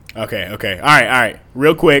Okay. All right.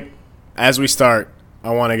 Real quick, as we start,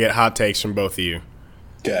 I want to get hot takes from both of you.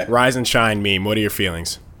 Okay. Rise and shine meme. What are your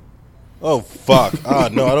feelings? Oh, fuck.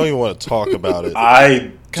 No, I don't even want to talk about it. I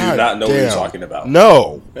do God not know what damn. you're talking about.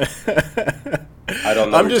 No. I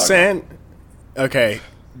don't know. I'm just saying. Okay.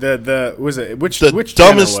 The was it which The which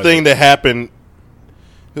dumbest channel was thing it? that happened.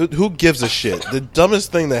 Who gives a shit? The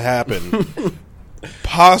dumbest thing that happened,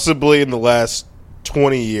 possibly in the last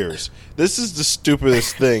 20 years. This is the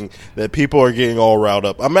stupidest thing that people are getting all riled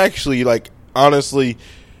up. I'm actually, honestly,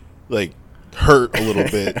 hurt a little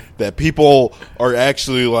bit that people are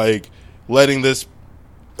actually, letting this...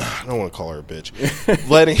 I don't want to call her a bitch.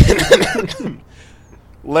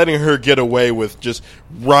 letting her get away with just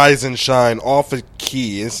rise and shine off a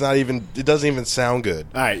key. It doesn't even sound good.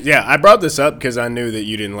 All right, yeah, I brought this up because I knew that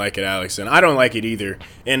you didn't like it, Alex, and I don't like it either.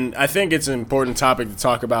 And I think it's an important topic to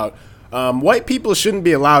talk about. White people shouldn't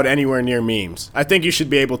be allowed anywhere near memes. I think you should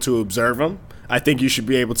be able to observe them. I think you should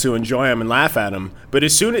be able to enjoy them and laugh at them. But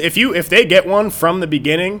if they get one from the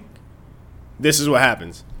beginning, this is what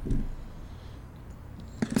happens.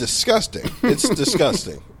 Disgusting. It's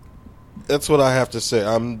disgusting. That's what I have to say.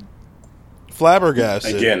 I'm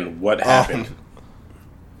flabbergasted. Again, what happened?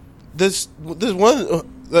 This one,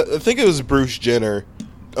 I think it was Bruce Jenner,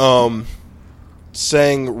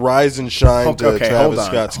 saying "Rise and Shine" to Travis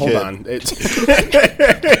Scott's kid. Hold on.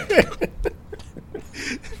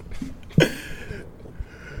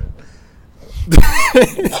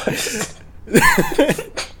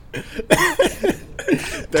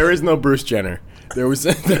 There is no Bruce Jenner. There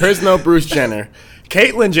is no Bruce Jenner.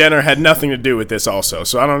 Caitlyn Jenner had nothing to do with this also,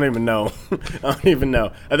 so I don't even know. I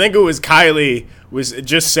think it was Kylie was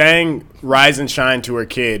just saying "Rise and Shine" to her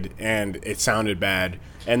kid, and it sounded bad.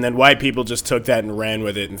 And then white people just took that and ran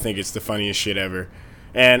with it and think it's the funniest shit ever.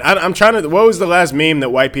 And I'm trying to... What was the last meme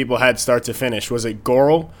that white people had start to finish? Was it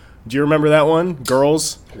Girl? Do you remember that one?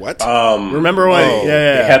 Girls? What? Remember when...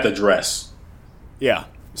 Yeah. They had the dress. Yeah.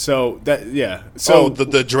 So that... Yeah. So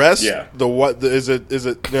the dress? Yeah. The what? Is it...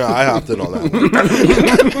 Yeah, I hopped in on that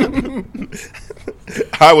one.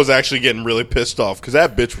 I was actually getting really pissed off because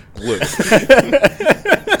that bitch blew.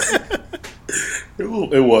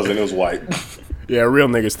 It wasn't. It was white. Yeah, real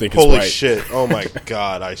niggas think it's Holy white. shit. Oh, my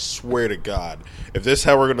God. I swear to God. If this is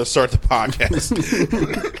how we're going to start the podcast,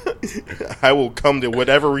 I will come to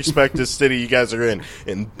whatever respective city you guys are in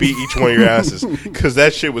and beat each one of your asses because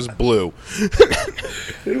that shit was blue.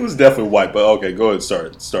 It was definitely white, but okay, go ahead.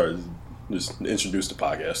 Start. Just introduce the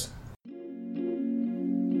podcast.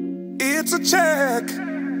 It's a check.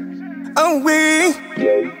 Oh, we.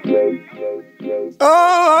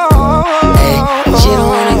 Oh. Hey, she don't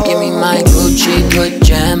wanna give me my Gucci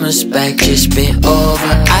pajamas back. Just been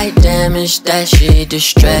over. I damaged that shit.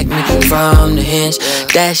 Distract me from the hints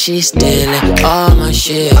that she's stealing all my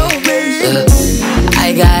shit.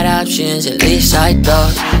 I got options, at least I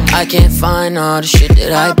thought. I can't find all the shit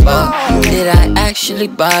that I bought. Did I actually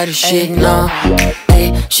buy the shit? No.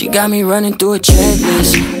 Hey, she got me running through a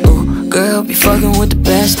checklist. Ooh, girl, be fucking with the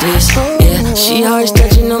bestest. Yeah, she always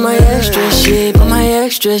touching on my extra shit, but my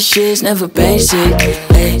extra shit's never basic.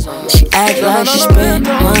 Hey, she act like she spent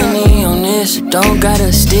money on this. Don't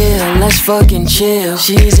gotta steal, let's fucking chill.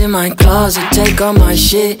 She's in my closet, take all my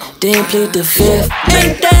shit, then plead the fifth.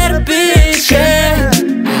 Ain't that a bitch, yeah?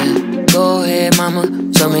 Go ahead, mama,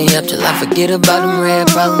 turn me up till I forget about them red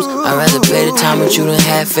problems. I'd rather pay the time with you than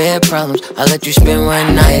have fair problems. I let you spend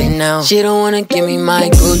one night now. She don't wanna give me my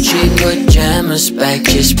Gucci pajamas back.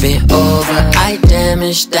 Just been over. I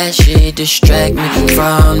damaged that shit. Distract me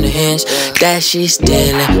from the hints that she's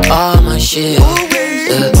stealing all my shit.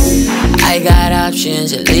 I got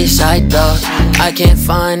options, at least I thought. I can't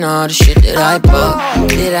find all the shit that I bought.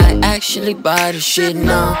 Did I actually buy the shit?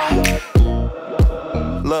 No.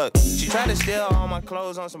 Look, she tried to steal all my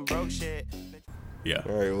clothes on some broke shit. Yeah.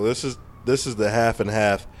 All right, well, this is the half and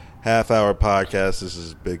half hour podcast. This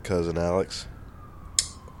is Big Cousin Alex.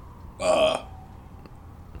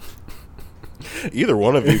 Either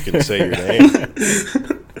one of you can say your name.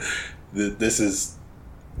 This is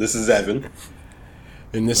Evan.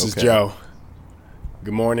 And this is Okay. Joe.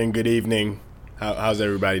 Good morning, good evening. How's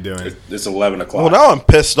everybody doing? It's 11 o'clock. Well, now I'm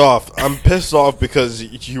pissed off. I'm pissed off because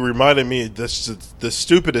you reminded me of the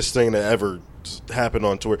stupidest thing that ever happened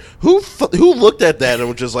on tour. Who looked at that and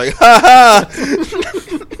was just like, ha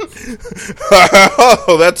ha,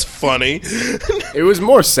 oh, that's funny. It was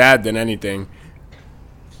more sad than anything.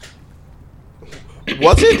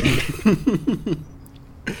 Was it?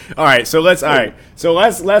 All right, so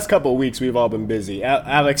last couple of weeks we've all been busy.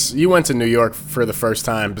 Alex, you went to New York for the first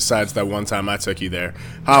time. Besides that one time I took you there,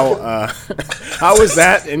 how was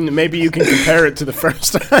that? And maybe you can compare it to the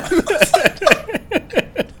first time.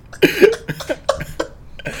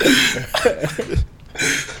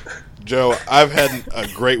 Joe, I've had a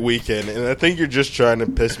great weekend, and I think you're just trying to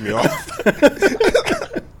piss me off.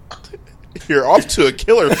 You're off to a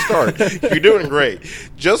killer start. You're doing great.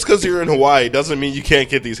 Just because you're in Hawaii doesn't mean you can't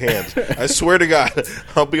get these hands. I swear to God,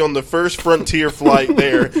 I'll be on the first Frontier flight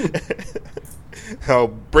there. I'll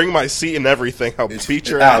bring my seat and everything. I'll beat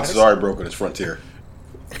your Alex ass. has already broken his Frontier.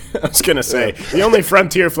 I was gonna say the only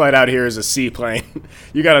Frontier flight out here is a seaplane.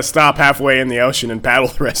 You got to stop halfway in the ocean and paddle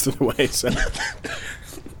the rest of the way. So.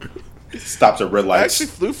 Stops at red I lights. actually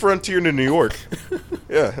flew Frontier to New York.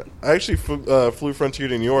 Yeah, I actually flew Frontier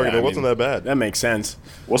to New York, and it wasn't that bad. That makes sense.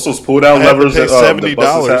 What's those pull down I had to levers pay that the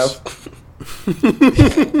buses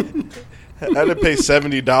 $70. I had to pay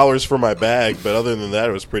 $70 for my bag, but other than that,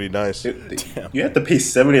 it was pretty nice. have? You have to pay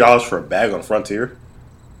 $70 for a bag on Frontier?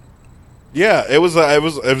 Yeah, it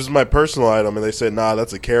was my personal item, and they said, nah,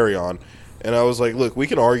 that's a carry-on. And I was like, look, we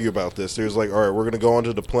can argue about this. There's like, all right, we're going to go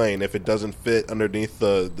onto the plane. If it doesn't fit underneath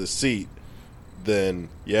the seat, then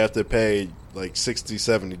you have to pay like $60,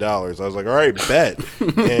 $70. I was like, all right, bet.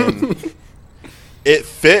 And it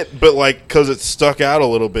fit, but like because it stuck out a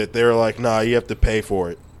little bit, they were like, nah, you have to pay for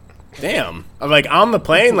it. Damn. Like on the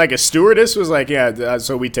plane, like a stewardess was like, yeah,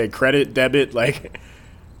 so we take credit, debit, like.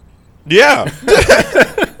 Yeah.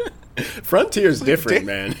 Frontier's different,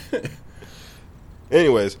 man.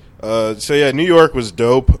 Anyways, so yeah, New York was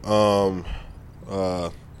dope. Did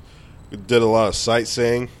a lot of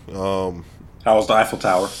sightseeing. How was the Eiffel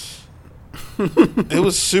Tower? It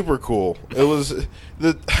was super cool. It was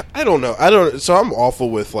I don't know. So I'm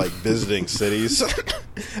awful with like visiting cities.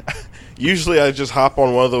 Usually I just hop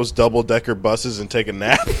on one of those double-decker buses and take a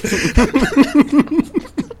nap.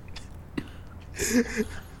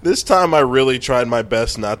 This time I really tried my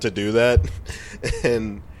best not to do that,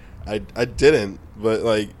 and I didn't. But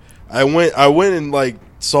like I went and like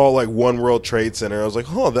saw like One World Trade Center. I was like,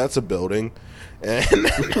 oh, that's a building, and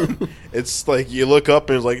it's like you look up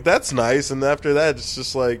and it's like that's nice, and after that it's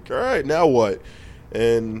just like, all right, now what?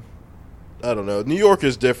 And I don't know. New York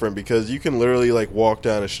is different because you can literally like walk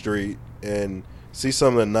down a street and see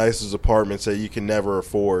some of the nicest apartments that you can never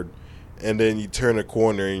afford, and then you turn a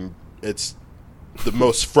corner and it's the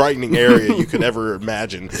most frightening area you could ever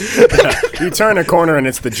imagine. You turn a corner and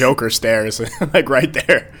it's the Joker stairs, like right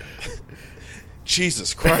there.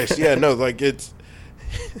 Jesus Christ. Yeah, no, like it's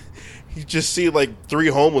you just see like 3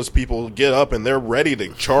 homeless people get up and they're ready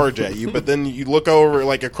to charge at you, but then you look over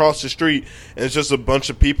like across the street and it's just a bunch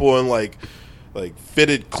of people in like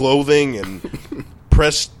fitted clothing and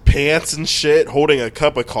pressed pants and shit holding a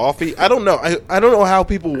cup of coffee. I don't know. I don't know how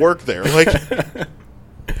people work there. Like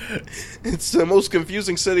it's the most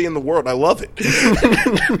confusing city in the world. I love it.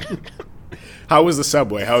 How was the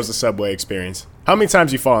subway? How was the subway experience? How many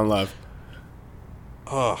times you fall in love?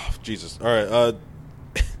 Oh, Jesus. All right.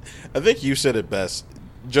 I think you said it best.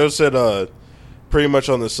 Joe said pretty much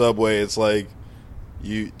on the subway, it's like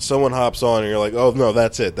someone hops on and you're like, oh, no,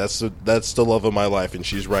 that's it. That's the love of my life, and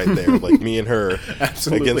she's right there. Like me and her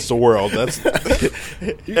against the world.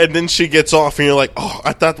 And then she gets off and you're like, oh,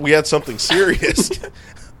 I thought we had something serious.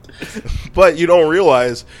 But you don't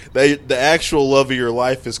realize that the actual love of your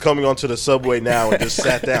life is coming onto the subway now and just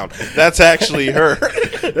sat down. That's actually her.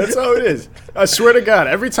 That's how it is. I swear to God,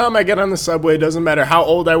 every time I get on the subway, it doesn't matter how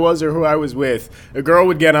old I was or who I was with, a girl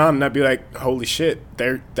would get on and I'd be like, holy shit,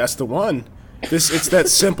 that's the one. It's that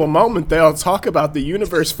simple moment they all talk about. The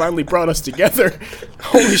universe finally brought us together.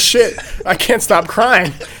 Holy shit, I can't stop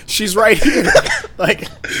crying. She's right here. Like,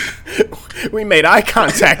 we made eye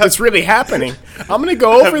contact. It's really happening. I'm going to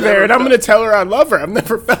go over there and I'm going to tell her I love her. I've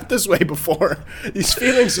never felt this way before. These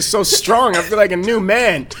feelings are so strong. I feel like a new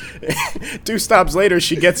man. 2 stops later,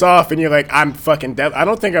 she gets off and you're like, I'm fucking dead. I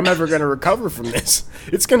don't think I'm ever going to recover from this.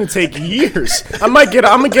 It's going to take years. I'm going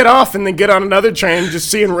to get off and then get on another train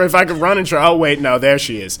just seeing if I can run and try. Oh, wait, no, there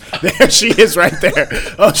she is. There she is right there.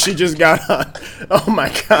 Oh, she just got on. Oh, my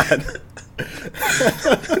God.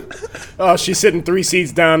 Oh, she's sitting 3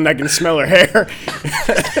 seats down and I can smell her hair.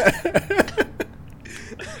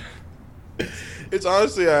 It's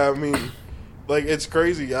honestly, I mean, like, it's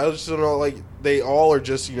crazy. I just don't know, like, they all are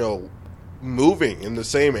just, moving in the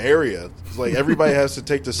same area. It's like everybody has to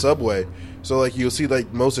take the subway. So, like, you'll see,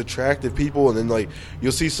 like, most attractive people, and then, like,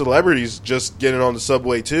 you'll see celebrities just getting on the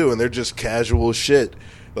subway, too, and they're just casual shit.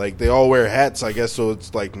 Like, they all wear hats, I guess, so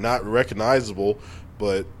it's, like, not recognizable.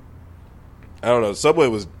 But, I don't know. The subway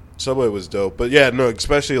was Subway was dope. But yeah, no,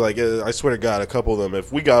 especially like I swear to God, a couple of them.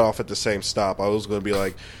 If we got off at the same stop, I was going to be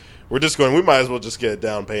like, we might as well just get a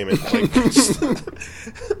down payment. Like,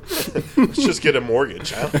 let's just get a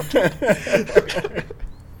mortgage.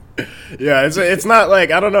 Yeah, it's not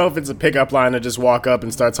like, I don't know if it's a pickup line to just walk up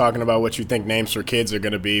and start talking about what you think names for kids are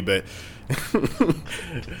going to be, but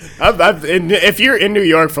if you're in New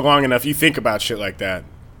York for long enough, you think about shit like that.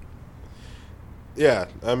 Yeah,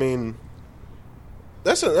 I mean,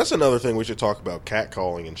 that's another thing we should talk about,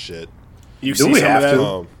 catcalling and shit. You Do see we some have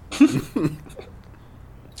of that? to?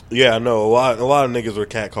 Yeah, no, a lot of niggas were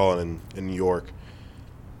catcalling in New York.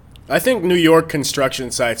 I think New York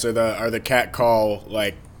construction sites are the catcall,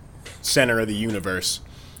 like, center of the universe.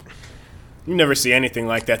 You never see anything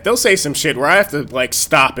like that. They'll say some shit where I have to, like,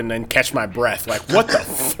 stop and then catch my breath. Like, what the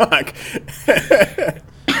fuck?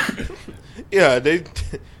 Yeah, they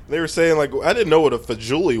were saying, like, I didn't know what a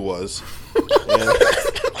fajuli was.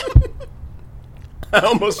 I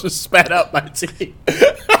almost just spat out my tea.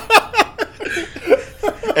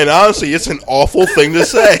 And honestly, it's an awful thing to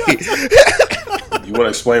say. You want to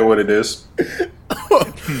explain what it is?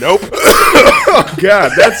 Nope.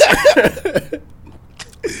 God,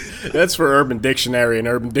 that's for Urban Dictionary and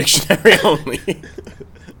Urban Dictionary only.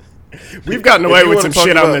 We've gotten away with some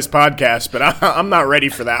shit on this podcast, but I'm not ready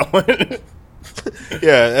for that one.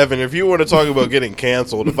 Yeah, Evan, if you want to talk about getting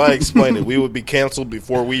canceled, if I explained it, we would be canceled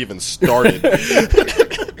before we even started.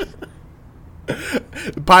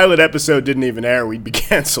 The pilot episode didn't even air. We'd be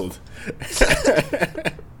canceled.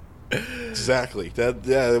 Exactly.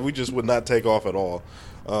 We just would not take off at all.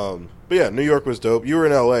 But yeah, New York was dope. You were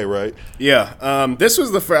in LA, right? Yeah. This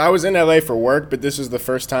was I was in LA for work, but this was the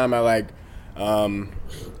first time I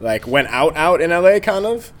went out in LA, kind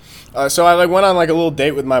of. So I went on a little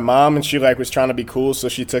date with my mom, and she was trying to be cool, so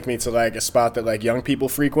she took me to a spot that young people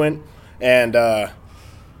frequent, and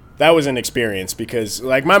that was an experience because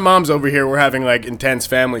my mom's over here, we're having intense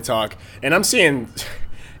family talk, and I'm seeing,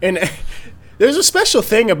 and there's a special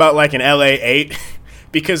thing about an LA 8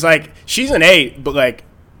 because she's an 8, but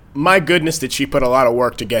my goodness, did she put a lot of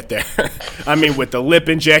work to get there. I mean, with the lip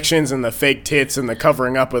injections and the fake tits and the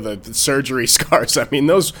covering up of the surgery scars. I mean,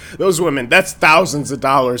 those women, that's thousands of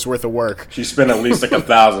dollars worth of work. She spent at least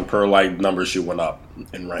 $1,000 per number she went up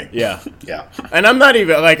in rank. Yeah. Yeah. And I'm not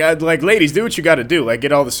even, ladies, do what you got to do.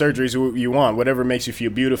 Get all the surgeries you want, whatever makes you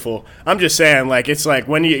feel beautiful. I'm just saying, it's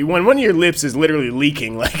when one of your lips is literally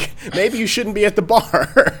leaking, maybe you shouldn't be at the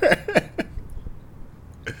bar.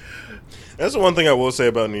 That's the one thing I will say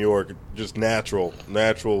about New York, just natural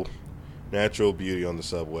beauty on the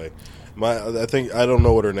subway. I don't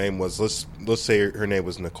know what her name was. Let's say her name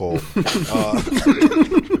was Nicole.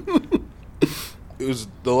 It was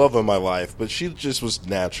the love of my life, but she just was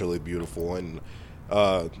naturally beautiful, and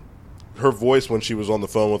her voice when she was on the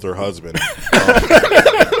phone with her husband,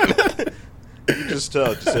 you could just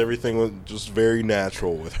tell, just everything was just very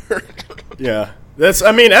natural with her. Yeah. LA's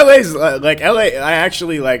LA. I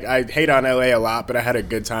actually I hate on LA a lot, but I had a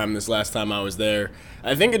good time this last time I was there.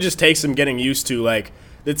 I think it just takes some getting used to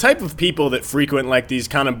the type of people that frequent these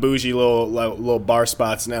kind of bougie little bar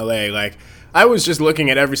spots in LA. I was just looking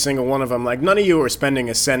at every single one of them. None of you are spending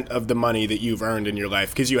a cent of the money that you've earned in your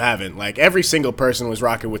life because you haven't. Every single person was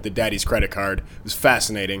rocking with the daddy's credit card. It was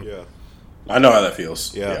fascinating. Yeah, I know how that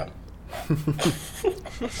feels. Yeah.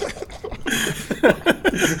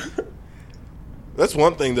 That's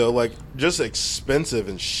one thing, though, just expensive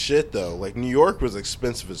and shit, though. New York was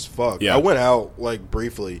expensive as fuck. Yeah. I went out,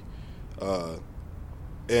 briefly, and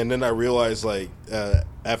then I realized,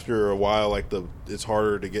 after a while, it's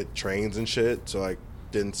harder to get trains and shit, so I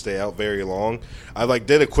didn't stay out very long. I,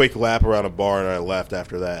 did a quick lap around a bar, and I left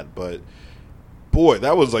after that, but, boy,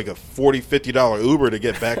 that was, a $40, $50 Uber to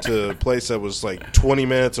get back to a place that was, 20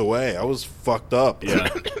 minutes away. I was fucked up.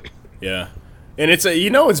 Yeah. Yeah. And it's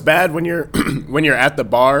it's bad when you're when you're at the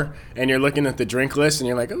bar and you're looking at the drink list and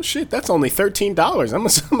you're like, oh shit, that's only $13. I'm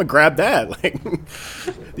gonna grab that.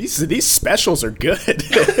 These specials are good.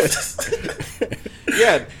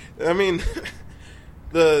 Yeah, I mean,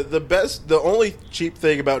 the only cheap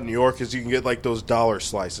thing about New York is you can get those dollar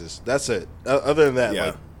slices. That's it. Other than that,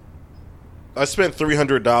 Yeah. I spent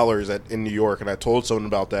 $300 in New York, and I told someone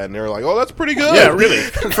about that, and they were like, "Oh, that's pretty good." Yeah, really.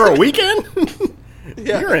 For a weekend?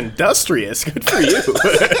 Yeah. You're industrious. Good for you.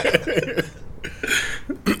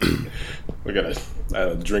 We got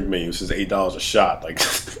a drink menu. It says $8 a shot.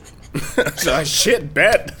 So, shit,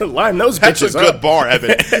 bet. Line those That's a bitches good up. bar,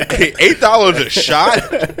 Evan. Hey, $8 a shot?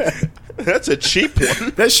 That's a cheap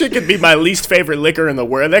one. That shit could be my least favorite liquor in the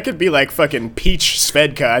world. That could be fucking peach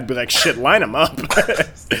Svedka. I'd be like, shit, line them up.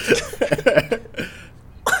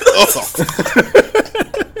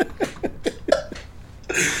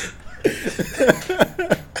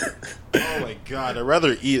 God, I'd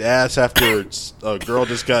rather eat ass after a girl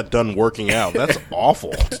just got done working out. That's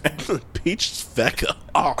awful. Peach Sveka.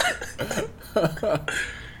 Oh.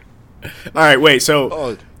 All right, wait.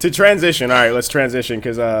 So to transition. All right, let's transition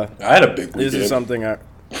because I had a big weekend. this is something.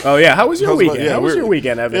 Oh yeah, how was your weekend? How was your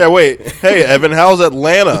weekend, Evan? Yeah, wait. Hey, Evan, how's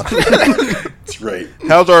Atlanta? It's great.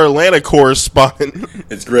 How's our Atlanta correspondent?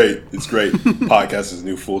 It's great. It's great. Podcast is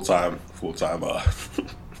new full-time.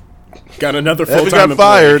 Got another Evan full-time got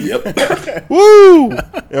fired. Yep. Woo!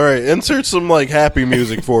 All right, insert some like happy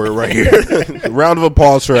music for it right here. Round of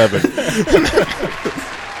applause for Evan.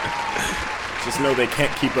 Just know they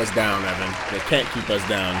can't keep us down, Evan. They can't keep us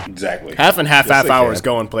down. Exactly. Half and half Yes, they hours can.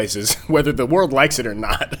 going places, whether the world likes it or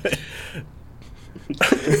not.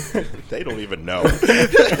 They don't even know.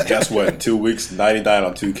 Guess what? In 2 weeks, 99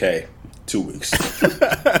 on 2K. 2 weeks.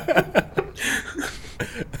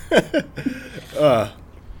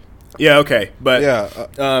 Yeah, okay, but Yeah.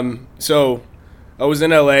 so I was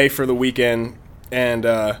in LA for the weekend, and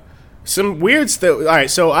some weird stuff. All right,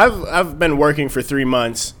 so I've been working for 3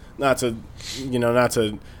 months. Not to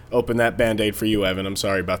open that Band-Aid for you, Evan. I'm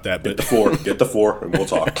sorry about that, but Get the four, and we'll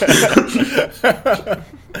talk.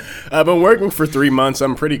 I've been working for 3 months.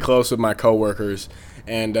 I'm pretty close with my coworkers,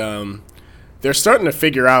 and they're starting to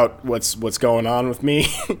figure out what's going on with me,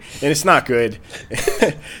 and it's not good.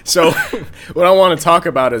 So what I want to talk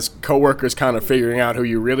about is coworkers kind of figuring out who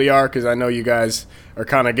you really are, because I know you guys are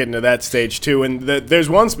kind of getting to that stage too. And there's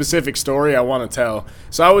one specific story I want to tell.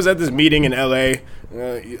 So I was at this meeting in LA,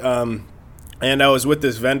 and I was with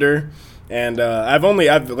this vendor. And I've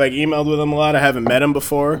like emailed with him a lot. I haven't met him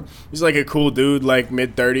before. He's like a cool dude, like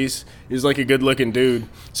mid-30s. He's like a good-looking dude.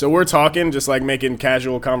 So we're talking, just like making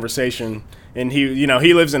casual conversation. And he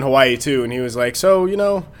lives in Hawaii too. And he was like, so,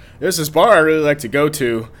 there's this bar I really like to go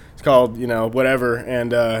to. It's called, whatever.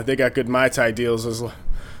 And they got good Mai Tai deals. There's a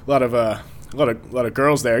lot of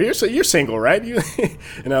girls there. You're single, right?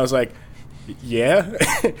 And I was like, yeah.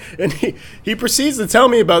 And he proceeds to tell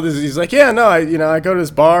me about this. He's like, yeah, no, I go to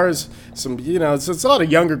this bar. It's a lot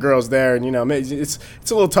of younger girls there, and it's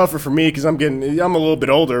a little tougher for me because I'm a little bit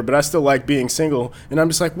older, but I still like being single. And I'm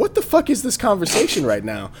just like, what the fuck is this conversation right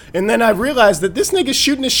now? And then I realized that this nigga's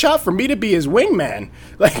shooting his shot for me to be his wingman.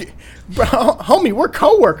 Like, bro, homie, we're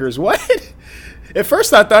coworkers. What? At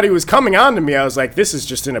first I thought he was coming on to me. I was like, this is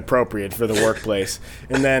just inappropriate for the workplace.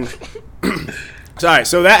 And then Sorry,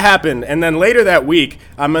 so that happened, and then later that week,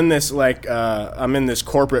 I'm in this corporate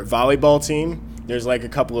volleyball team. There's like a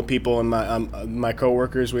couple of people in my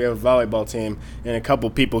coworkers. We have a volleyball team, and a couple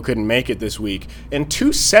people couldn't make it this week. And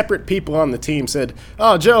 2 separate people on the team said,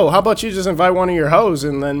 "Oh, Joe, how about you just invite one of your hoes,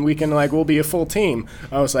 and then we'll be a full team."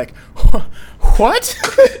 I was like, "What?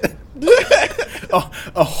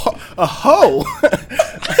 a hoe?"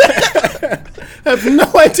 I have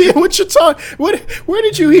no idea what you're talking. Where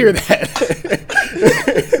did you hear that?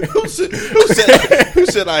 Who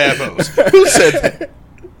said I have hoes? Who said that?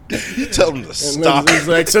 You tell them to stop. It was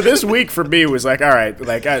like, so this week for me was like, all right,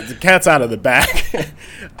 like the cat's out of the bag.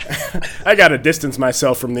 I got to distance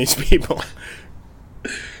myself from these people.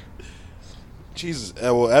 Jesus,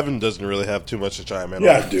 well, Evan doesn't really have too much to chime in.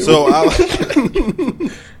 Yeah, on. I do. So,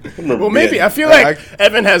 Well, maybe I feel like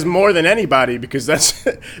Evan has more than anybody because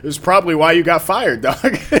it was probably why you got fired, dog.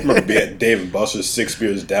 I remember being at Dave and Buster's 6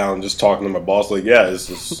 beers down, just talking to my boss, like, yeah,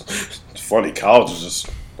 it's funny. College is just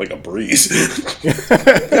like a breeze.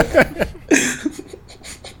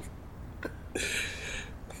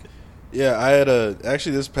 yeah, I had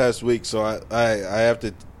actually this past week, so I have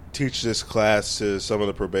to teach this class to some of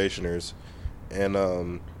the probationers, and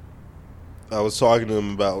I was talking to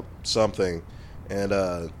them about something, and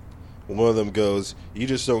one of them goes, "You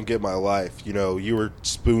just don't get my life. You were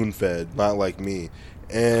spoon-fed, not like me."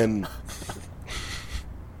 And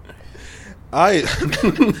I'm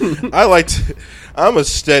a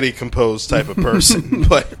steady, composed type of person,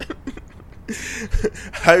 but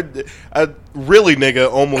I really,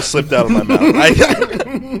 nigga, almost slipped out of my mouth.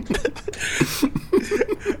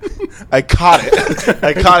 I caught it.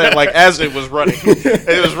 I caught it like as it was running.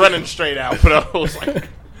 It was running straight out, but I was like,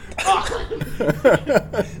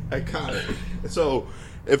 I caught it. So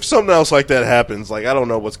if something else like that happens, like I don't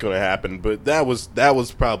know what's going to happen, but that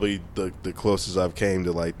was probably the closest I've came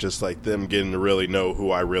to like just like them getting to really know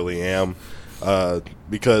who I really am,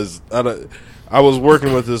 because I was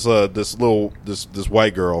working with this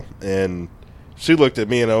white girl, and she looked at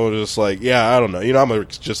me and I was just like, yeah, I don't know, I'm gonna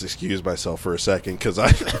just excuse myself for a second because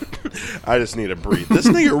I just need to breathe. This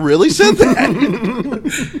nigga really said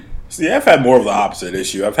that. See, I've had more of the opposite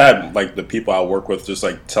issue. I've had like the people I work with just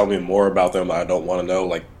like tell me more about them that I don't want to know.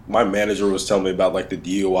 Like my manager was telling me about like the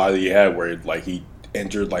DUI that he had, where like he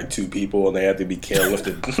injured like 2 people and they had to be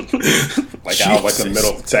airlifted like out of like the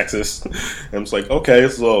middle of Texas. And I'm just like, okay,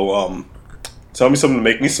 so tell me something to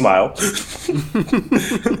make me smile.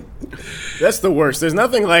 That's the worst. There's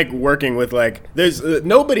nothing like working with like there's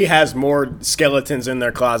nobody has more skeletons in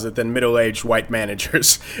their closet than middle-aged white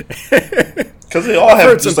managers. Because they all have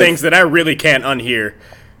heard some just, like, things that I really can't unhear.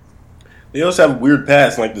 They also have weird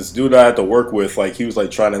past. Like this dude I had to work with, like he was like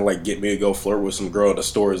trying to like get me to go flirt with some girl at the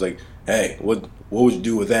store. He's like, "Hey, what would you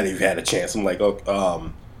do with that if you had a chance?" I'm like,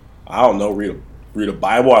 "Oh, I don't know. Read a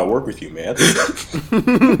Bible. I work with you, man."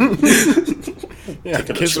 Yeah,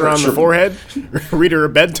 kiss her on the forehead, read her a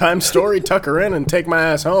bedtime story, tuck her in, and take my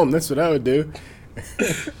ass home. That's what I would do.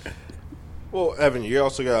 Well, Evan, you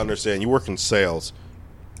also got to understand, you work in sales.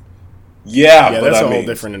 Yeah, Yeah, but that's I a whole mean,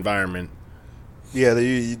 different environment. Yeah,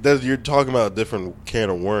 you're talking about a different can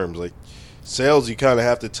of worms. Like, sales, you kind of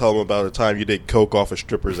have to tell them about a time you did coke off a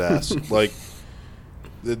stripper's ass. Like,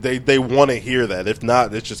 they want to hear that. If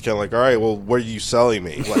not, it's just kind of like, all right, well, what are you selling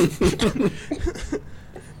me? Like,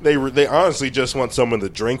 they honestly just want someone to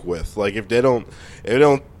drink with. Like, if they don't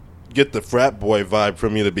get the frat boy vibe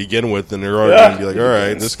from you to begin with, then they're already going to be like, all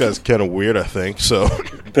right, this guy's kind of weird, I think. So,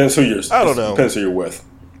 depends who you're. I don't know. Depends who you're with.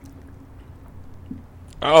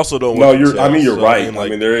 I also don't. No, work in you're. I sales, mean, you're so, right. like, I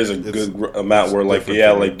mean, there is a good amount where, like, different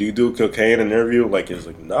yeah, for me. like, do you do cocaine in an interview? Like, it's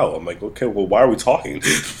like, no. I'm like, okay, well, why are we talking?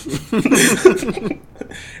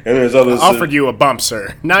 And there's others. Offered you a bump,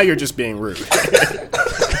 sir. Now you're just being rude.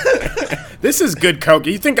 This is good coke.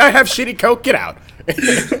 You think I have shitty coke? Get out. And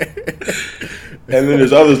then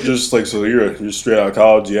there's others just like, so you're straight out of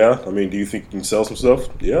college, yeah? I mean, do you think you can sell some stuff?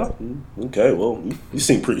 Yeah. Okay, well, you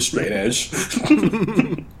seem pretty straight edge.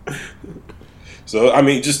 So, I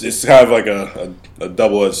mean, just it's kind of like a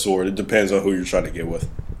double-edged sword. It depends on who you're trying to get with.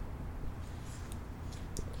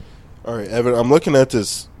 All right, Evan, I'm looking at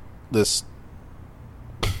this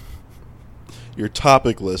your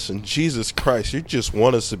topic list, and Jesus Christ, you just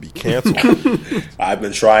want us to be canceled. I've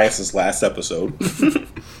been trying since last episode.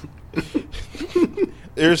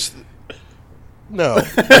 There's no.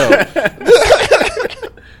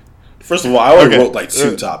 First of all, I only Okay. wrote like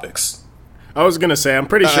 2 topics. I was gonna say, I'm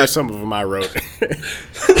pretty sure some of them I wrote.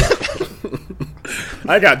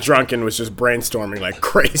 I got drunk and was just brainstorming like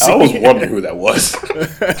crazy. I was wondering who that was.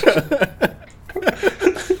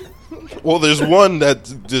 Well, there's one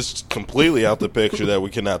that's just completely out the picture that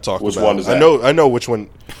we cannot talk Which about. one is that? I know which one.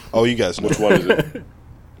 Oh, you guys know. Which one is it?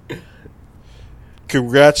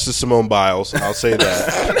 Congrats to Simone Biles. I'll say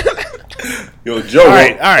that. Yo, Joe All wrote.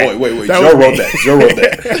 right, all right. Wait. That Joe was wrote me. that. Joe wrote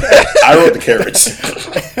that. I wrote the carrots.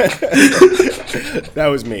 That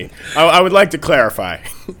was me. I would like to clarify.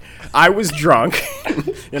 I was drunk,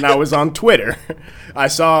 and I was on Twitter. I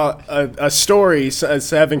saw a story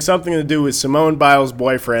having something to do with Simone Biles'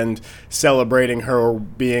 boyfriend celebrating her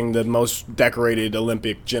being the most decorated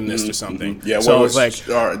Olympic gymnast or something. Yeah, so well, I was like,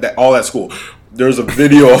 all that's cool. There's a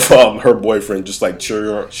video of her boyfriend just like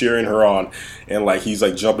cheering her on, and like he's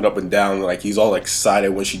like jumping up and down, like he's all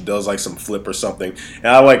excited when she does like some flip or something. And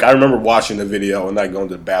I remember watching the video and like going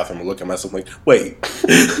to the bathroom and looking at myself like, wait,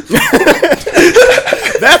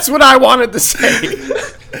 that's what I wanted to say.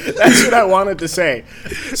 That's what I wanted to say.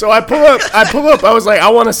 So I pull up. I was like, I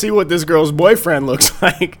want to see what this girl's boyfriend looks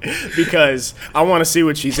like because I want to see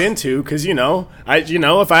what she's into. Because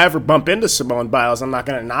if I ever bump into Simone Biles, I'm not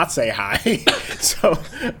gonna not say hi. So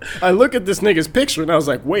I look at this nigga's picture and I was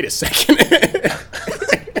like, wait a second.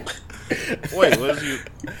 Wait, what is you?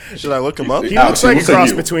 Should I look him up? He Alex, looks like a looks like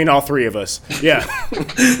cross you. between all 3 of us. Yeah,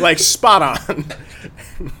 like spot on.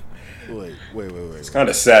 Wait. kind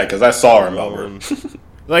of sad because I saw her in Melbourne.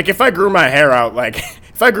 Like if I grew my hair out,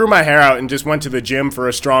 and just went to the gym for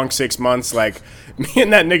a strong 6 months, like me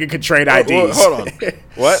and that nigga could trade IDs. Hold on.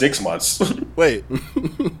 What? 6 months. Wait.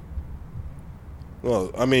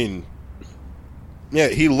 Well, I mean, yeah,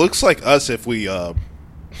 he looks like us if we.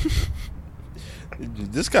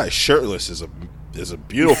 This guy shirtless is a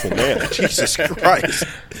beautiful man. Jesus Christ.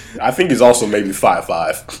 I think he's also maybe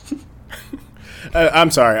 5'5".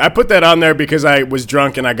 I'm sorry. I put that on there because I was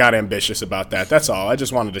drunk and I got ambitious about that. That's all. I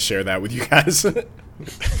just wanted to share that with you guys.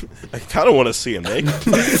 I kind of want to see him naked.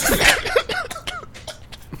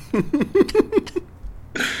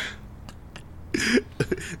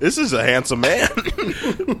 This is a handsome man.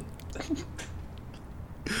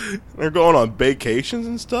 They're going on vacations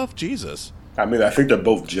and stuff. Jesus. I mean, I think they're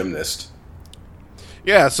both gymnasts.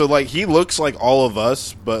 Yeah, so like he looks like all of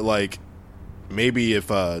us, but like maybe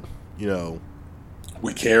if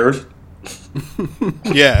We cared.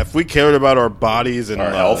 yeah, if we cared about our bodies and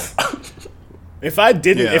Our health. If I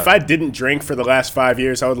didn't drink for the last 5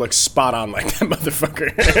 years, I would look spot on like that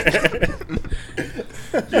motherfucker.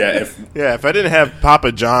 If I didn't have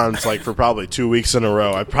Papa John's like for probably 2 weeks in a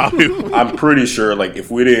row, I'm pretty sure like if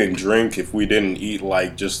we didn't drink, if we didn't eat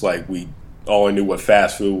like just like we only knew what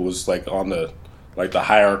fast food was like on the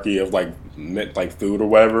hierarchy of like food or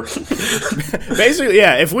whatever. Basically,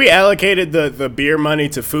 yeah. If we allocated the beer money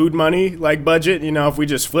to food money like budget, if we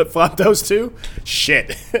just flip flop those two,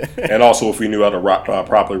 shit. And also, if we knew how to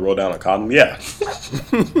properly roll down a condom, yeah.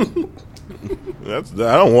 I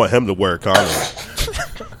don't want him to wear a condom.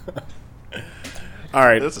 All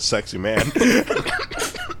right, that's a sexy man.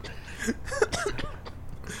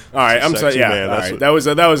 All right, I'm sorry. Yeah, man. all right. That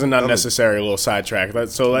was an unnecessary little sidetrack.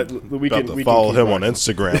 We can follow him on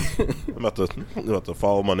Instagram. I'm about to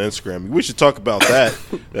follow him on Instagram. We should talk about that.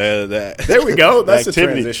 There we go. That's the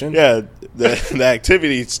transition. Yeah, the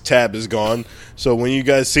activities tab is gone. So when you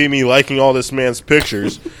guys see me liking all this man's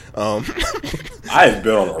pictures, I have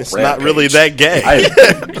been on a it's rampage. not really that gay. I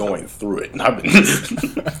have been going through it.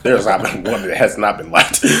 There's not been one that has not been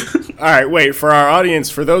liked. All right, wait, for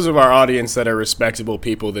those of our audience that are respectable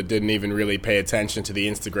people that didn't even really pay attention to the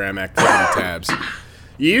Instagram activity tabs,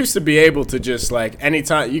 you used to be able to just like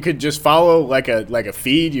anytime you could just follow like a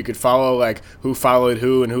feed. You could follow like who followed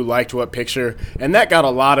who and who liked what picture, and that got a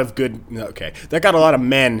lot of that got a lot of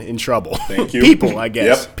men in trouble. Thank you. People, I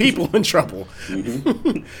guess. Yep. People in trouble.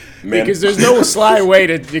 Mm-hmm. Because there's no sly way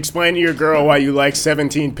to explain to your girl why you like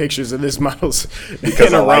 17 pictures of this model's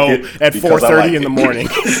in a row at 4:30 in the morning.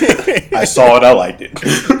 I saw it. I liked it.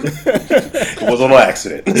 It was an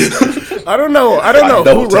accident. I don't know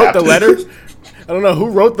who wrote the letter. I don't know who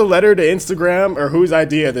wrote the letter to Instagram or whose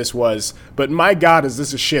idea this was, but my God, is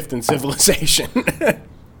this a shift in civilization?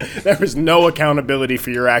 There is no accountability for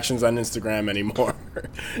your actions on Instagram anymore.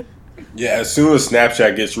 Yeah, as soon as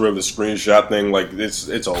Snapchat gets rid of the screenshot thing, like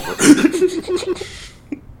it's over.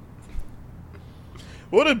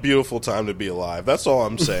 What a beautiful time to be alive. That's all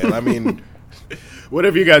I'm saying. I mean, what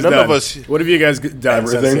have you guys done? What have you guys done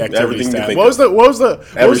since the activities tab? What was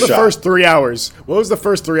the first 3 hours? What was the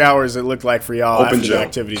first 3 hours it looked like for y'all after the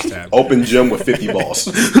activities tab? Open gym with 50 balls.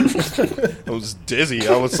 I was dizzy.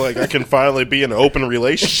 I was like, I can finally be in an open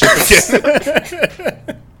relationship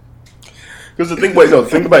again. Because the thing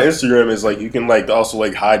about Instagram is like you can like also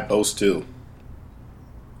like hide posts too.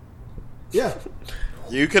 Yeah.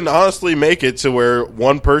 You can honestly make it to where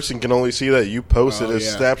one person can only see that you posted a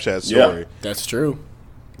Snapchat story. Yeah, that's true.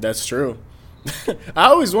 That's true. I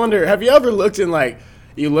always wonder, have you ever looked in like,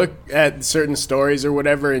 you look at certain stories or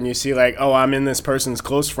whatever and you see like, oh, I'm in this person's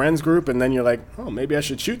close friends group, and then you're like, oh, maybe I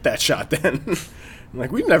should shoot that shot then.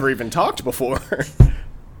 Like, we've never even talked before.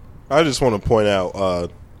 I just want to point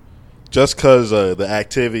out, just because the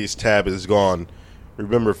activities tab is gone,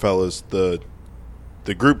 remember, fellas, the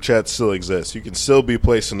group chat still exists. You can still be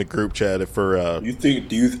placed in the group chat for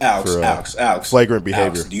Alex, flagrant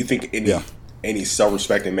behavior. Alex, do you think any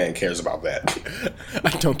self-respecting man cares about that? I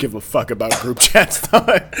don't give a fuck about group chats, though.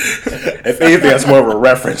 If anything, that's more of a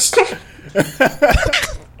reference.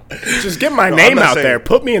 Just get my name out there.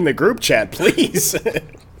 Put me in the group chat, please.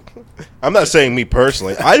 I'm not saying me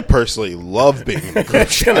personally. I personally love being in the group chat. I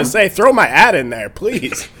was going to say, throw my ad in there,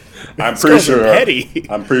 please. I'm pretty sure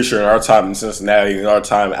in our time in Cincinnati, in our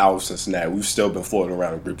time out of Cincinnati, we've still been floating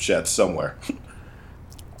around in group chats somewhere.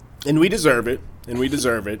 And we deserve it.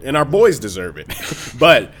 And our boys deserve it.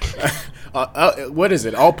 But what is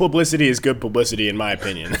it? All publicity is good publicity, in my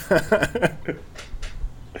opinion.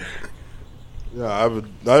 Yeah,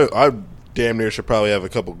 I damn near should probably have a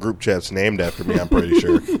couple group chats named after me. I'm pretty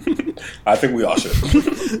sure. I think we all should.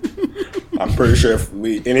 I'm pretty sure if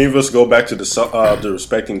any of us go back to the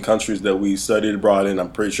respecting countries that we studied abroad in,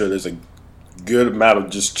 I'm pretty sure there's a good amount of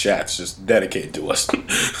just chats just dedicated to us.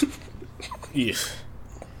 Yeah.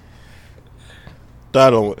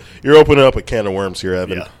 You're opening up a can of worms here,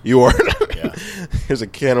 Evan. Yeah. You are. Yeah. There's a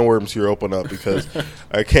can of worms you're opening up because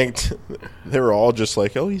I can't. They were all just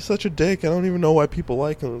like, "Oh, he's such a dick. I don't even know why people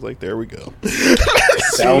like him." I was like, "There we go."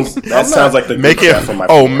 Sounds like the group chat from my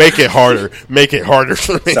floor. floor. Make it harder. Make it harder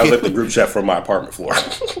for me. Sounds like the group chat from my apartment floor.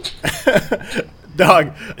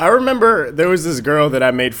 Dog, I remember there was this girl that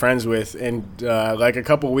I made friends with, and like a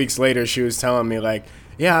couple weeks later, she was telling me like,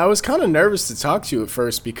 Yeah, I was kind of nervous to talk to you at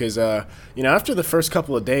first because, after the first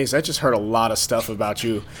couple of days, I just heard a lot of stuff about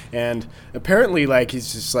you. And apparently,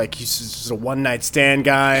 he's just a one-night stand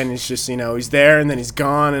guy, and he's just, he's there and then he's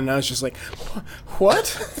gone. And I was just like, what?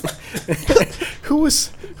 Who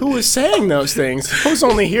was saying those things? I was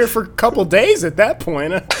only here for a couple days at that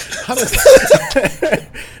point. How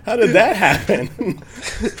did that happen?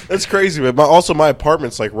 That's crazy, man. Also, my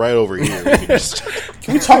apartment's right over here.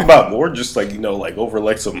 Can we talk about more? Just over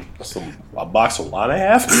a box of wine I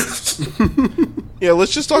have. Yeah,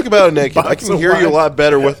 let's just talk about it naked. I can hear you a lot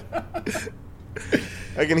better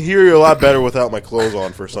without my clothes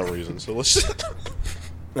on for some reason. So let's just.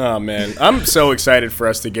 Oh man, I'm so excited for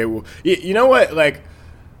us to get. You know what?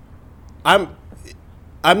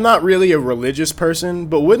 I'm not really a religious person,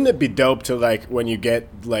 but wouldn't it be dope to when you get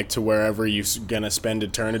to wherever you're gonna spend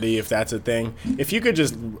eternity, if that's a thing, if you could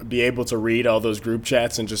just be able to read all those group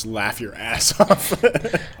chats and just laugh your ass off?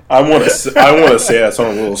 I want to say that's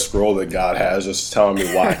on a little scroll that God has, just telling me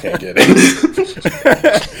why I can't get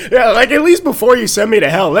it. Yeah, at least before you send me to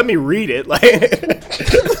hell, let me read it.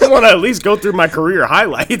 I want to at least go through my career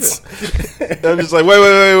highlights. I'm just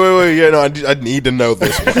wait. Yeah, no, I need to know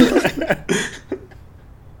this one.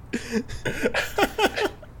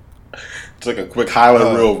 It's a quick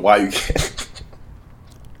highlight reel of why you can't.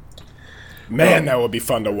 Man, that would be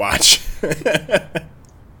fun to watch. You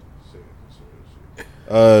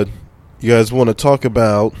guys want to talk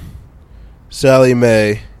about Sally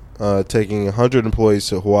Mae taking 100 employees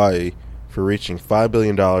to Hawaii for reaching $5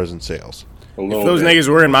 billion in sales? If those niggas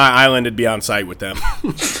were in my island, it'd be on site with them.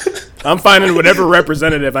 I'm finding whatever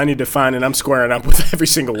representative I need to find, and I'm squaring up with every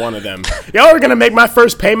single one of them. Y'all are going to make my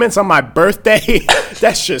first payments on my birthday?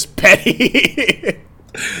 That's just petty.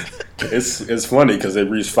 It's funny because they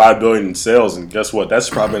reached $5 billion in sales, and guess what? That's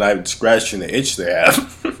probably not even scratching the itch they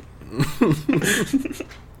have.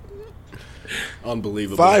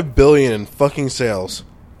 Unbelievable. $5 billion in fucking sales.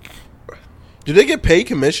 Do they get paid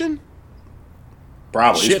commission?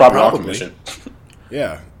 Probably. Shit, It's probably on probably. commission.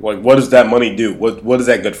 Yeah. What does that money do? What is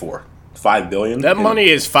that good for? $5 billion? That money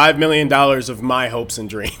is $5 million of my hopes and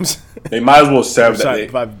dreams. They might as well set that. Sorry,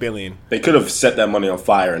 $5 billion. They could have set that money on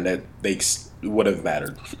fire, and that would have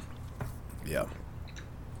mattered. Yeah.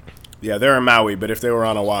 Yeah, they're in Maui, but if they were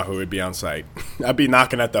on Oahu, it'd be on site. I'd be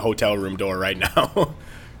knocking at the hotel room door right now.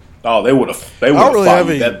 Oh, they would have. They would really have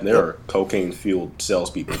have that. They're cocaine-fueled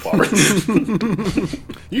salespeople.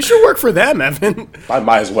 You should work for them, Evan. I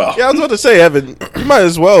might as well. Yeah, I was about to say, Evan, you might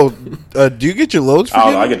as well. Do you get your loads for I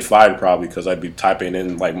don't know, I get fired probably because I'd be typing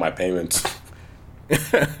in my payments.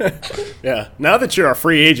 Yeah. Now that you're a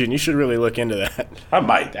free agent, you should really look into that. I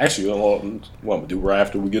might actually. What I'm gonna do right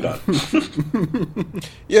after we get done.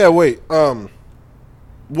 Yeah, wait.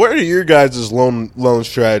 What are your guys' loan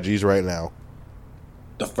strategies right now?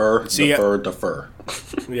 Defer.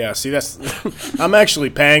 Yeah, see, I'm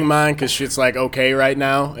actually paying mine because shit's okay right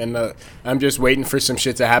now, and I'm just waiting for some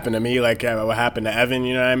shit to happen to me, like what happened to Evan.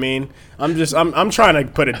 You know what I mean? I'm trying to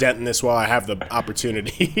put a dent in this while I have the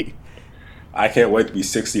opportunity. I can't wait to be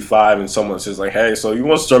 65 and someone says hey, so you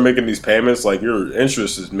want to start making these payments? Your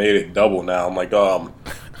interest has made it double now. I'm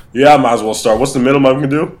yeah, I might as well start. What's the minimum I can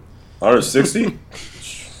do? 160.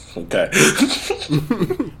 Okay.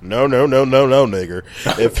 No, nigger.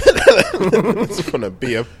 If it's gonna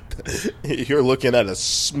be you're looking at a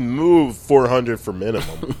smooth 400 for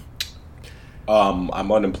minimum.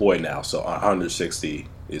 I'm unemployed now, so 160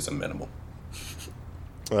 is a minimum.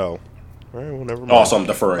 Oh, all right. Well, never mind. Also, I'm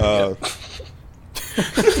deferring.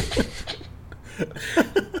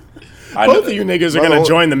 Both of you niggas are gonna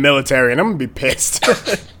join the military, and I'm gonna be pissed.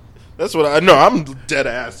 That's what I know. I'm dead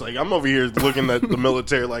ass. I'm over here looking at the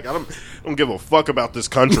military. I don't give a fuck about this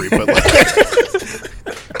country, but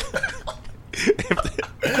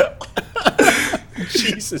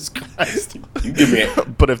Jesus Christ! You give me.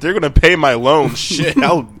 But if they're gonna pay my loan, shit,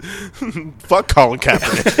 I'll fuck Colin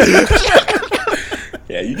Kaepernick.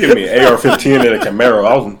 Yeah, you give me an AR-15 and a Camaro.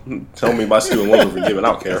 I'll tell me my student loan are forgiven.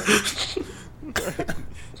 I don't care.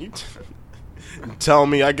 Telling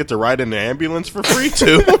me I get to ride in the ambulance for free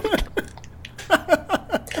too?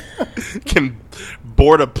 Can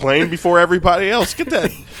board a plane before everybody else. Get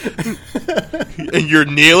that. And you're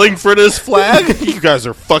kneeling for this flag? You guys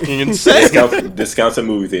are fucking insane. Discounts at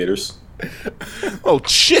movie theaters. Oh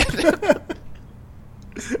shit.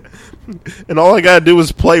 And all I gotta do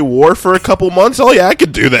is play war for a couple months? Oh yeah, I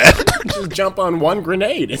could do that. Just jump on one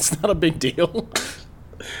grenade. It's not a big deal.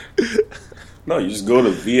 No, you just go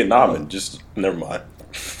to Vietnam and just never mind.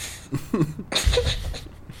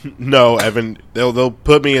 No, Evan, they'll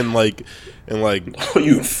put me in you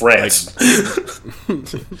in France.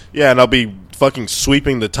 yeah, and I'll be fucking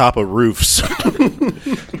sweeping the top of roofs.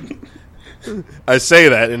 I say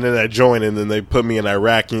that, and then I join, and then they put me in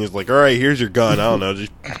Iraq, and he's like, all right, here's your gun. I don't know.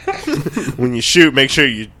 Just when you shoot, make sure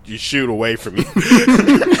you shoot away from you.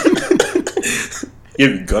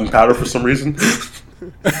 You have gunpowder for some reason?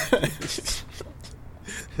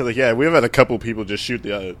 Like, yeah, we've had a couple people just shoot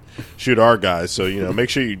our guys, so,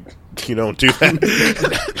 make sure you don't do that.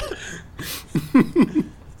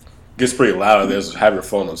 Gets pretty loud. There's have your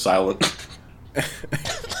phone on silent.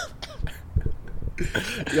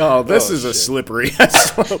 Yo, this is a slippery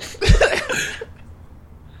slope.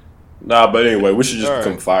 Nah, but anyway, we should just All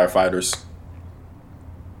become firefighters.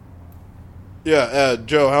 Yeah,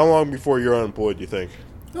 Joe, how long before you're unemployed, do you think?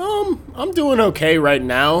 I'm doing okay right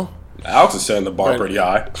now. Alex is setting the bar pretty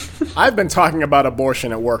high. I've been talking about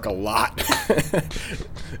abortion at work a lot.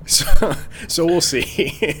 so we'll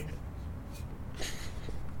see.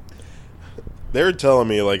 They were telling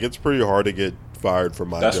me, like, it's pretty hard to get fired from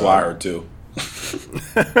my That's job. what I heard too.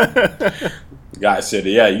 The guy said,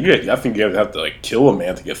 "Yeah, I think you have to like kill a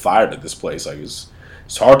man to get fired at this place. Like it's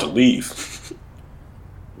hard to leave."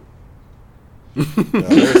 No,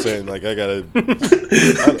 they were saying, like, I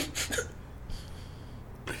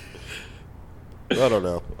don't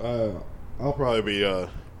know. I'll probably be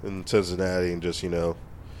in Cincinnati and just, until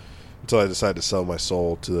I decide to sell my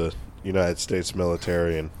soul to the United States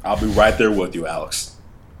military. And I'll be right there with you, Alex.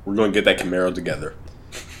 We're gonna get that Camaro together.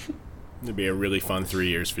 It'll be a really fun 3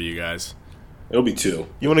 years for you guys. It'll be 2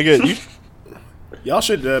 you want to get Y'all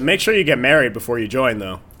should make sure you get married before you join,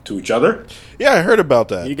 though. to each other. Yeah, I heard about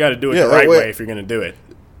that. You got to do it Yeah, the right wait. way if you're going to do it.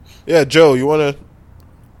 Yeah, Joe, you want to?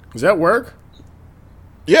 Does that work?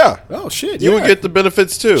 Yeah, Oh, shit. you yeah. would get the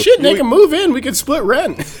benefits too. Shit, You they would- can move in. We could split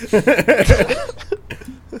rent.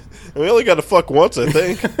 We only got to fuck once, I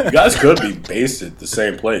think. You guys could be based at the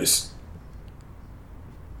same place.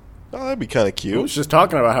 Oh, that'd be kind of I cute. was just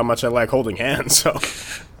talking about how much I like holding hands, so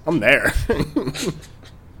I'm there.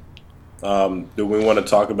 Do we want to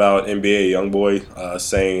talk about NBA YoungBoy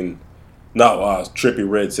saying no? Trippie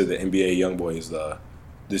Redd said that NBA YoungBoy is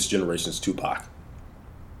this generation's Tupac.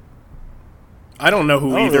 I don't know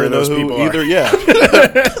who I don't either really of those know who people either. are. Yeah.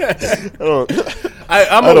 I don't,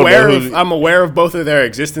 I'm I don't aware know of who I'm aware of both of their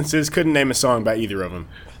existences. Couldn't name a song by either of them.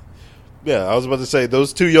 yeah, I was about to say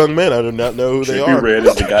those two young men. I do not know who they Trippie are. Redd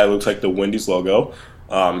is the guy who looks like the Wendy's logo.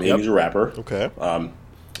 He's a rapper. Okay. And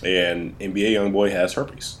NBA YoungBoy has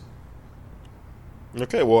herpes.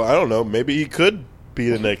 Okay. Well, I don't know. Maybe he could be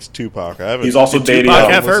the next Tupac. I haven't. He's also dating. Tupac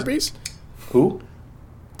have herpes? Who?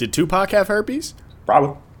 Did Tupac have herpes?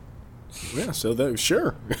 Probably. Yeah, so that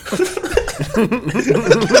sure.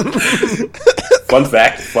 Fun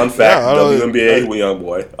fact. Yeah, I don't- WNBA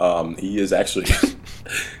YoungBoy. He is actually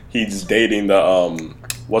he's dating the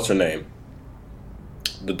what's her name?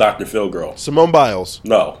 The Dr. Phil girl. Simone Biles.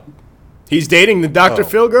 No. He's dating the Dr. Oh.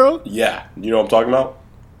 Phil girl? Yeah. You know what I'm talking about?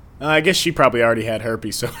 I guess she probably already had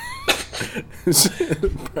herpes, so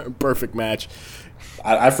perfect match.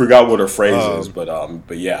 I forgot what her phrase is, but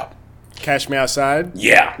yeah. Cash Me Outside?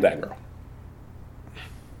 Yeah, that girl.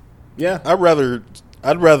 Yeah. I'd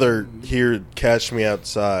rather hear "Catch Me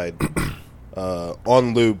Outside"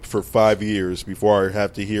 on loop for 5 years before I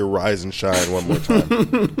have to hear "Rise and Shine" one more time.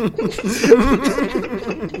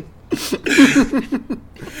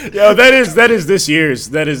 Yo, that is this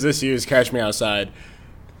year's Cash Me Outside.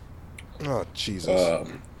 Oh Jesus!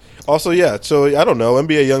 Also, yeah. So I don't know.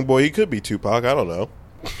 NBA YoungBoy, he could be Tupac. I don't know.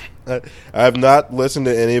 I have not listened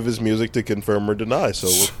to any of his music to confirm or deny.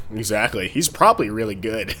 So Exactly. He's probably really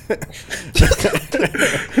good.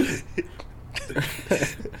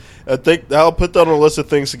 I think I'll put that on a list of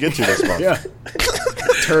things to get to this month. Yeah.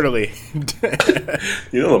 Totally.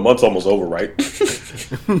 You know the month's almost over, right?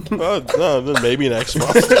 No, then maybe next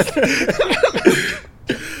month.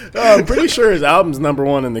 I'm pretty sure his album's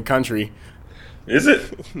 #1 in the country. Is it?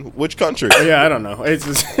 Which country? Yeah, I don't know. It's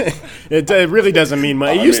just, it really doesn't mean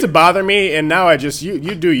much. It used to bother me, and now I just you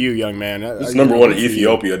do you, young man. It's #1 in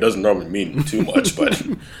Ethiopia. It doesn't normally mean too much, but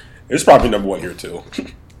it's probably #1 here too.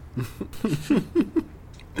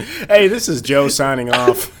 Hey, this is Joe signing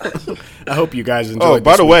off. I hope you guys enjoyed. Oh,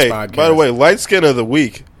 by this the week's way, podcast. light skin of the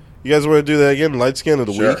week. You guys want to do that again? Light skin of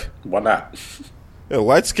the Sure. week. Why not? Yeah,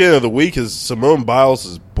 light skin of the week is Simone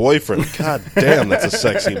Biles' boyfriend. God damn, that's a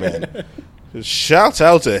sexy man. Shouts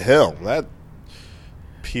out to him. That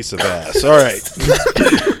piece of ass. All right.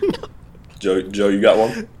 Joe, you got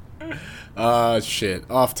one? Shit.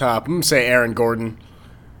 Off top, I'm gonna say Aaron Gordon.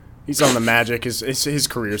 He's on the Magic. His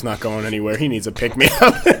career's not going anywhere. He needs a pick me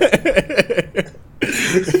up.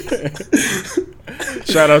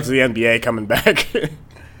 Shout out to the NBA coming back.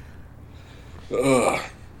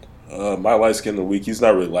 my light skin of the week. He's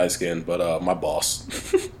not really light skinned, but my boss.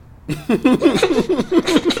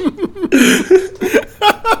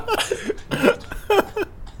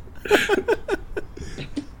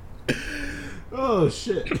 Oh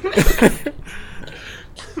shit!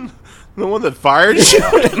 The one that fired you.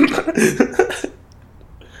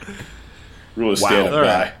 Really stand-up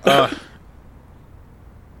guy.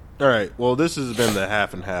 All right. Well, this has been the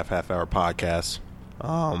half hour podcast.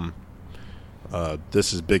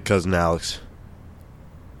 This is Big Cousin Alex.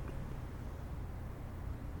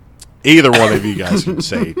 Either one of you guys can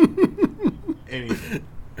say anything.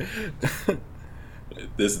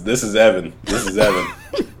 This is Evan. This is Evan.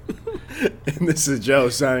 And this is Joe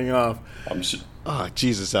signing off. Oh,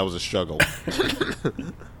 Jesus, that was a struggle.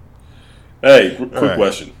 Hey, quick right.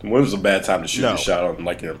 question. When was a bad time to shoot a shot on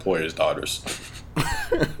like your employer's daughters?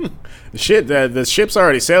 Shit, the ship's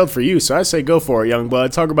already sailed for you, so I say go for it, young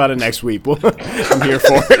bud. Talk about it next week. I'm here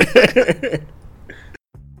for it.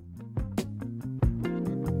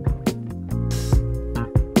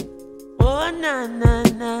 Oh, na, na,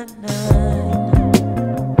 na, na.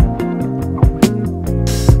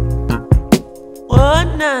 Oh,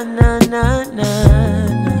 na, na, na, na.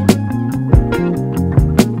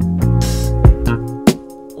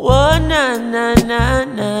 Oh, na, na, na,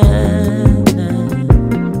 na.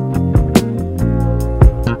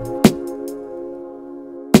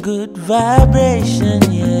 Good vibration,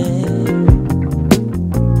 yeah.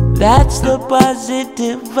 That's the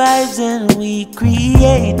positive vibes and we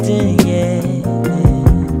creating, yeah.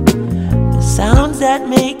 The sounds that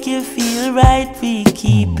make you feel right, we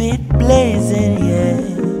keep it blazing, yeah.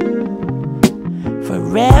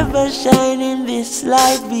 Forever shining this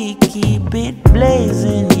light, we keep it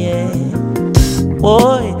blazing, yeah.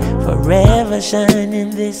 Boy, forever shining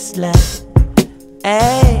this light.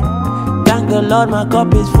 Hey, thank the Lord, my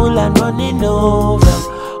cup is full and running over.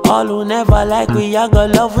 All who never like we, I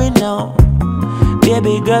got love we know.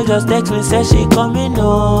 Baby girl just text me, say she coming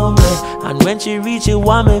over. And when she reach it,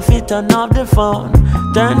 want me fit turn off the phone.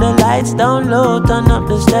 Turn the lights down low, turn up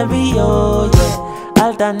the stereo, yeah.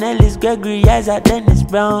 Alton Ellis, Gregory Isaac, Dennis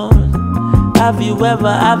Brown. Have you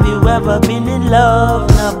ever been in love?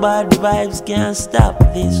 No bad vibes can't stop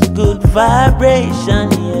this good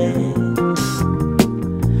vibration, yeah.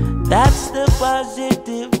 That's the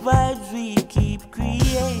positive vibes.